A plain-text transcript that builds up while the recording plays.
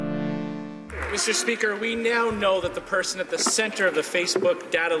Mr. Speaker, we now know that the person at the center of the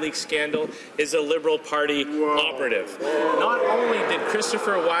Facebook data leak scandal is a Liberal Party operative. Not only did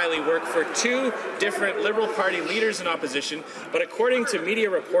Christopher Wylie work for two different Liberal Party leaders in opposition, but according to media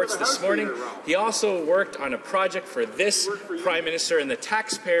reports this morning, he also worked on a project for this Prime Minister in the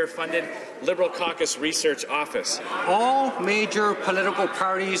taxpayer-funded Liberal Caucus Research Office. All major political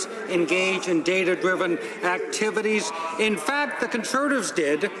parties engage in data-driven activities. In fact, the Conservatives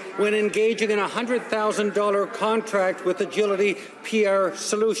did when engaging in a $100,000 contract with Agility PR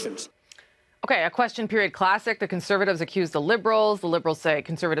Solutions. Okay, a question period classic. The Conservatives accuse the Liberals say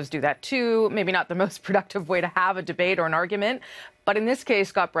Conservatives do that too. Maybe not the most productive way to have a debate or an argument. But in this case,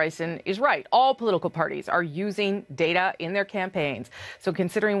 Scott Bryson is right. All political parties are using data in their campaigns. So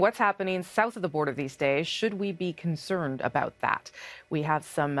considering what's happening south of the border these days, should we be concerned about that? We have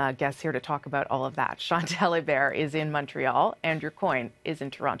some guests here to talk about all of that. Chantal Hebert is in Montreal. Andrew Coyne is in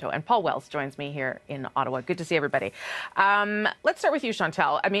Toronto. And Paul Wells joins me here in Ottawa. Good to see everybody. Let's start with you,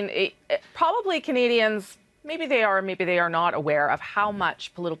 Chantal. I mean, probably Canadians, maybe they are not aware of how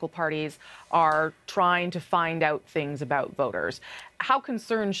much political parties are trying to find out things about voters. How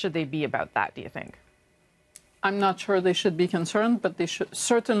concerned should they be about that, do you think? I'm not sure they should be concerned, but they should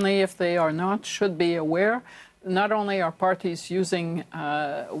certainly, if they are not, should be aware. Not only are parties using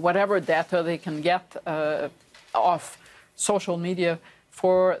whatever data they can get off social media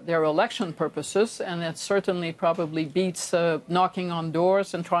for their election purposes, and it certainly probably beats knocking on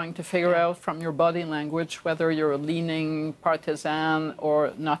doors and trying to figure out from your body language whether you're a leaning partisan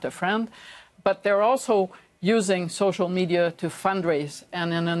or not a friend. But they're also using social media to fundraise,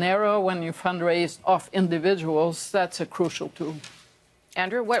 and in an era when you fundraise off individuals, that's a crucial tool.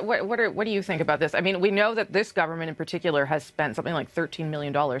 Andrew, what do you think about this? I mean, we know that this government in particular has spent something like $13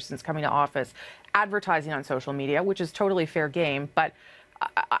 million since coming to office advertising on social media, which is totally fair game, but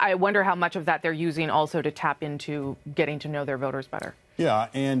I wonder how much of that they're using also to tap into getting to know their voters better. Yeah,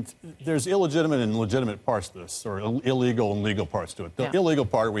 and there's illegitimate and legitimate parts to this, or illegal and legal parts to it. The illegal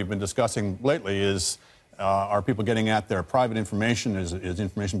part we've been discussing lately is, are people getting at their private information? Is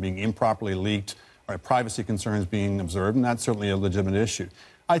information being improperly leaked? Are privacy concerns being observed? And that's certainly a legitimate issue.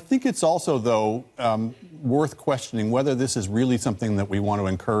 I think it's also, though, worth questioning whether this is really something that we want to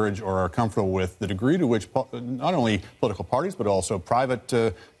encourage or are comfortable with, the degree to which not only political parties but also private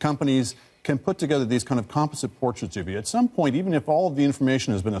companies can put together these kind of composite portraits of you. At some point, even if all of the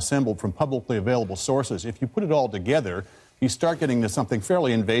information has been assembled from publicly available sources, if you put it all together, you start getting to something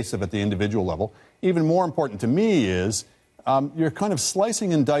fairly invasive at the individual level. Even more important to me is you're kind of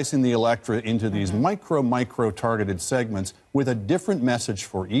slicing and dicing the electorate into these micro targeted segments with a different message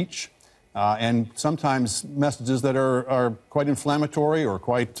for each, and sometimes messages that are quite inflammatory or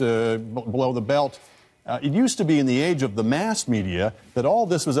quite below the belt. It used to be in the age of the mass media that all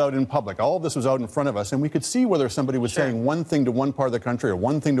this was out in public, all this was out in front of us, and we could see whether somebody was saying one thing to one part of the country or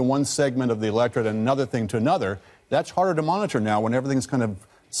one thing to one segment of the electorate and another thing to another. That's harder to monitor now when everything's kind of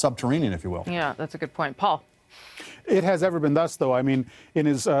subterranean, if you will. Yeah, that's a good point. Paul? It has ever been thus, though. I mean, in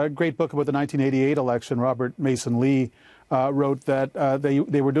his great book about the 1988 election, Robert Mason Lee wrote that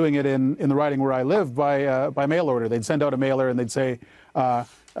they were doing it in the riding where I live by mail order. They'd send out a mailer and they'd say,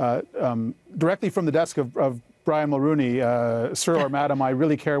 directly from the desk of Brian Mulrooney, sir or madam, I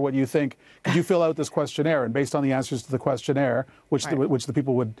really care what you think. Could you fill out this questionnaire? And based on the answers to the questionnaire, which the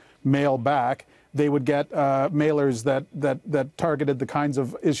people would mail back, they would get mailers that targeted the kinds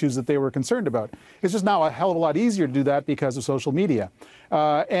of issues that they were concerned about. It's just now a hell of a lot easier to do that because of social media.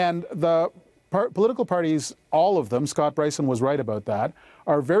 And the political parties, all of them, Scott Bryson was right about that,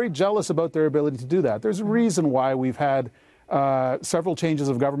 are very jealous about their ability to do that. There's a reason why we've had several changes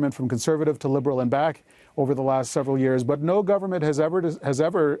of government from Conservative to Liberal and back over the last several years, but no government has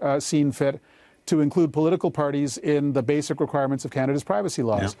ever seen fit to include political parties in the basic requirements of Canada's privacy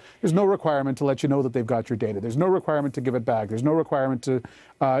laws. Yeah. There's no requirement to let you know that they've got your data. There's no requirement to give it back. There's no requirement to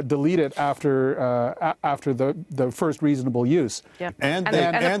delete it after the first reasonable use. Yep. And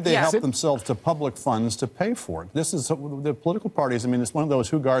they help themselves to public funds to pay for it. This is the political parties. I mean, it's one of those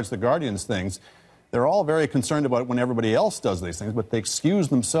who guards the guardians things. They're all very concerned about when everybody else does these things, but they excuse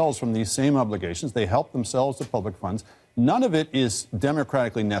themselves from these same obligations. They help themselves to public funds. None of it is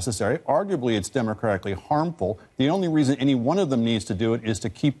democratically necessary. Arguably, it's democratically harmful. The only reason any one of them needs to do it is to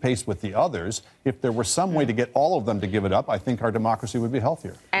keep pace with the others. If there were some way to get all of them to give it up, I think our democracy would be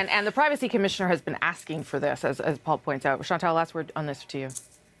healthier. And the Privacy Commissioner has been asking for this, as Paul points out. Chantal, last word on this to you.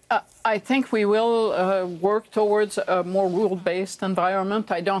 I think we will work towards a more rule-based environment.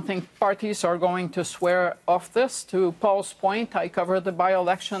 I don't think parties are going to swear off this. To Paul's point, I covered the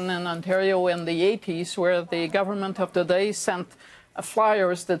by-election in Ontario in the 80s, where the government of the day sent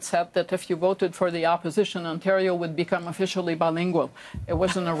flyers that said that if you voted for the opposition, Ontario would become officially bilingual. It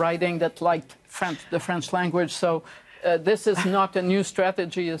wasn't a writing that liked the French language. So this is not a new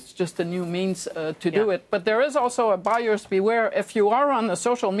strategy. It's just a new means to do it. But there is also a buyer's beware. If you are on the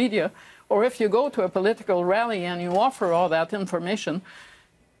social media or if you go to a political rally and you offer all that information,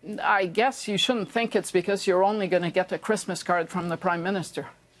 I guess you shouldn't think it's because you're only going to get a Christmas card from the Prime Minister.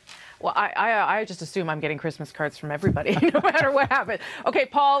 Well, I just assume I'm getting Christmas cards from everybody, no matter what happens. Okay,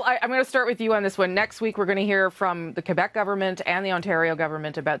 Paul, I'm going to start with you on this one. Next week, we're going to hear from the Quebec government and the Ontario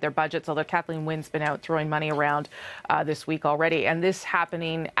government about their budgets, although Kathleen Wynne's been out throwing money around this week already, and this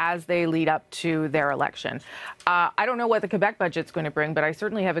happening as they lead up to their election. I don't know what the Quebec budget's going to bring, but I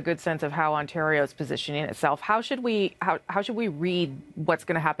certainly have a good sense of how Ontario is positioning itself. How should we read what's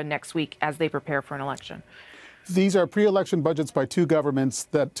going to happen next week as they prepare for an election? These are pre-election budgets by two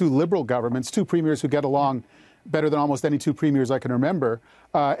Liberal governments, two premiers who get along better than almost any two premiers I can remember,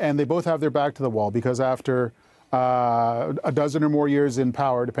 and they both have their back to the wall because after a dozen or more years in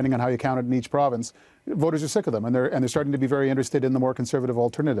power, depending on how you count it in each province, voters are sick of them, and they're starting to be very interested in the more conservative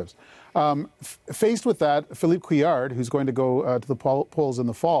alternatives. Faced with that, Philippe Couillard, who's going to go to the polls in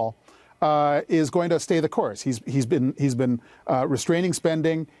the fall, is going to stay the course. He's been restraining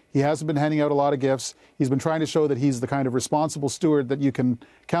spending. He hasn't been handing out a lot of gifts. He's been trying to show that he's the kind of responsible steward that you can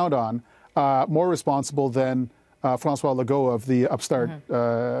count on, more responsible than François Legault of the upstart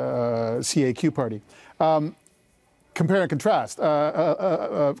CAQ party. Compare and contrast.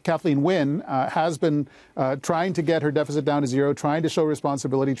 Kathleen Wynne has been trying to get her deficit down to zero, trying to show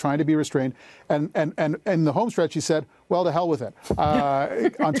responsibility, trying to be restrained. And in the home stretch, she said, well, to hell with it.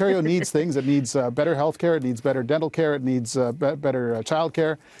 Ontario needs things. It needs better health care. It needs better dental care. It needs better child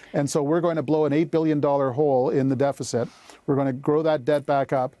care. And so we're going to blow an $8 billion hole in the deficit. We're going to grow that debt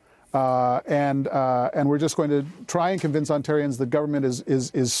back up. And we're just going to try and convince Ontarians that government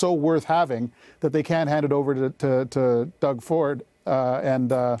is so worth having that they can't hand it over to Doug Ford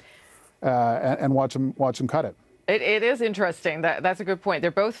and watch him cut it. It is interesting. That's a good point.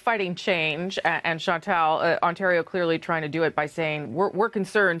 They're both fighting change, and Chantal, Ontario clearly trying to do it by saying we're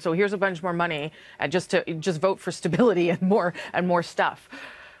concerned, so here's a bunch more money, and just vote for stability and more stuff.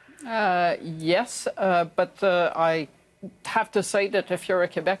 Yes, but I have to say that if you're a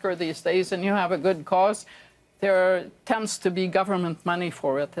Quebecer these days and you have a good cause, there tends to be government money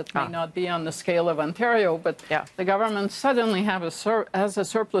for it. It may not be on the scale of Ontario, but the government suddenly has a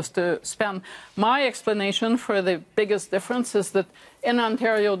surplus to spend. My explanation for the biggest difference is that in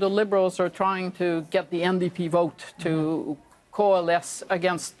Ontario, the Liberals are trying to get the NDP vote to coalesce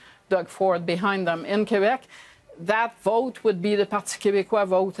against Doug Ford behind them. In Quebec, that vote would be the Parti Québécois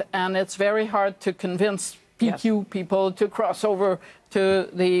vote, and it's very hard to convince PQ people to cross over to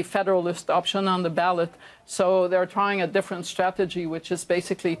the Federalist option on the ballot. So they're trying a different strategy, which is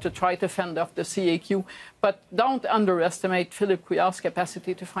basically to try to fend off the CAQ. But don't underestimate Philippe Couillard's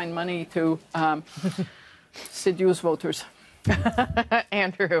capacity to find money to seduce voters.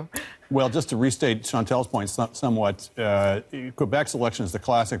 Andrew. Well, just to restate Chantal's point somewhat, Quebec's election is the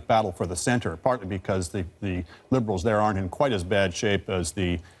classic battle for the center, partly because the Liberals there aren't in quite as bad shape as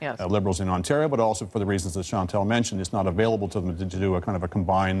the Liberals in Ontario, but also for the reasons that Chantal mentioned. It's not available to them to do a kind of a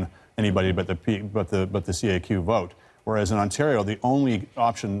combine anybody but the CAQ vote. Whereas in Ontario, the only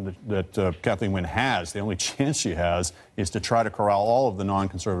option that Kathleen Wynne has, the only chance she has, is to try to corral all of the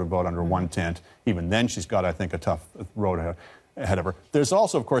non-conservative vote under one tent. Even then, she's got, I think, a tough road ahead of her. There's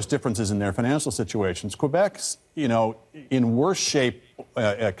also, of course, differences in their financial situations. Quebec's, in worse shape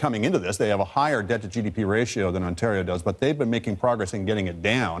coming into this. They have a higher debt-to-GDP ratio than Ontario does, but they've been making progress in getting it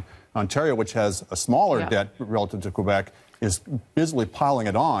down. Ontario, which has a smaller debt relative to Quebec, is busily piling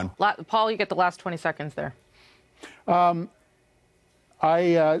it on. Paul, you get the last 20 seconds there.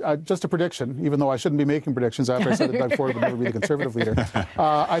 Just a prediction, even though I shouldn't be making predictions after I said that Doug Ford would never be the Conservative leader.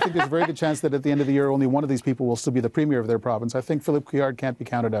 I think there's a very good chance that at the end of the year, only one of these people will still be the premier of their province. I think Philippe Couillard can't be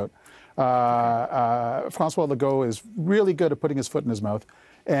counted out. François Legault is really good at putting his foot in his mouth,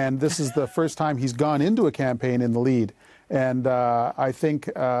 and this is the first time he's gone into a campaign in the lead. And I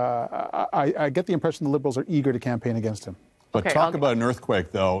think I get the impression the Liberals are eager to campaign against him. But talk about an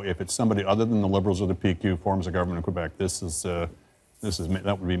earthquake, though. If it's somebody other than the Liberals or the PQ forms a government in Quebec,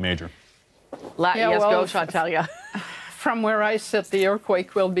 that would be major. Go, Chantal. From where I sit, the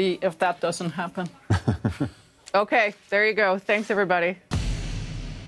earthquake will be if that doesn't happen. Okay, there you go. Thanks, everybody.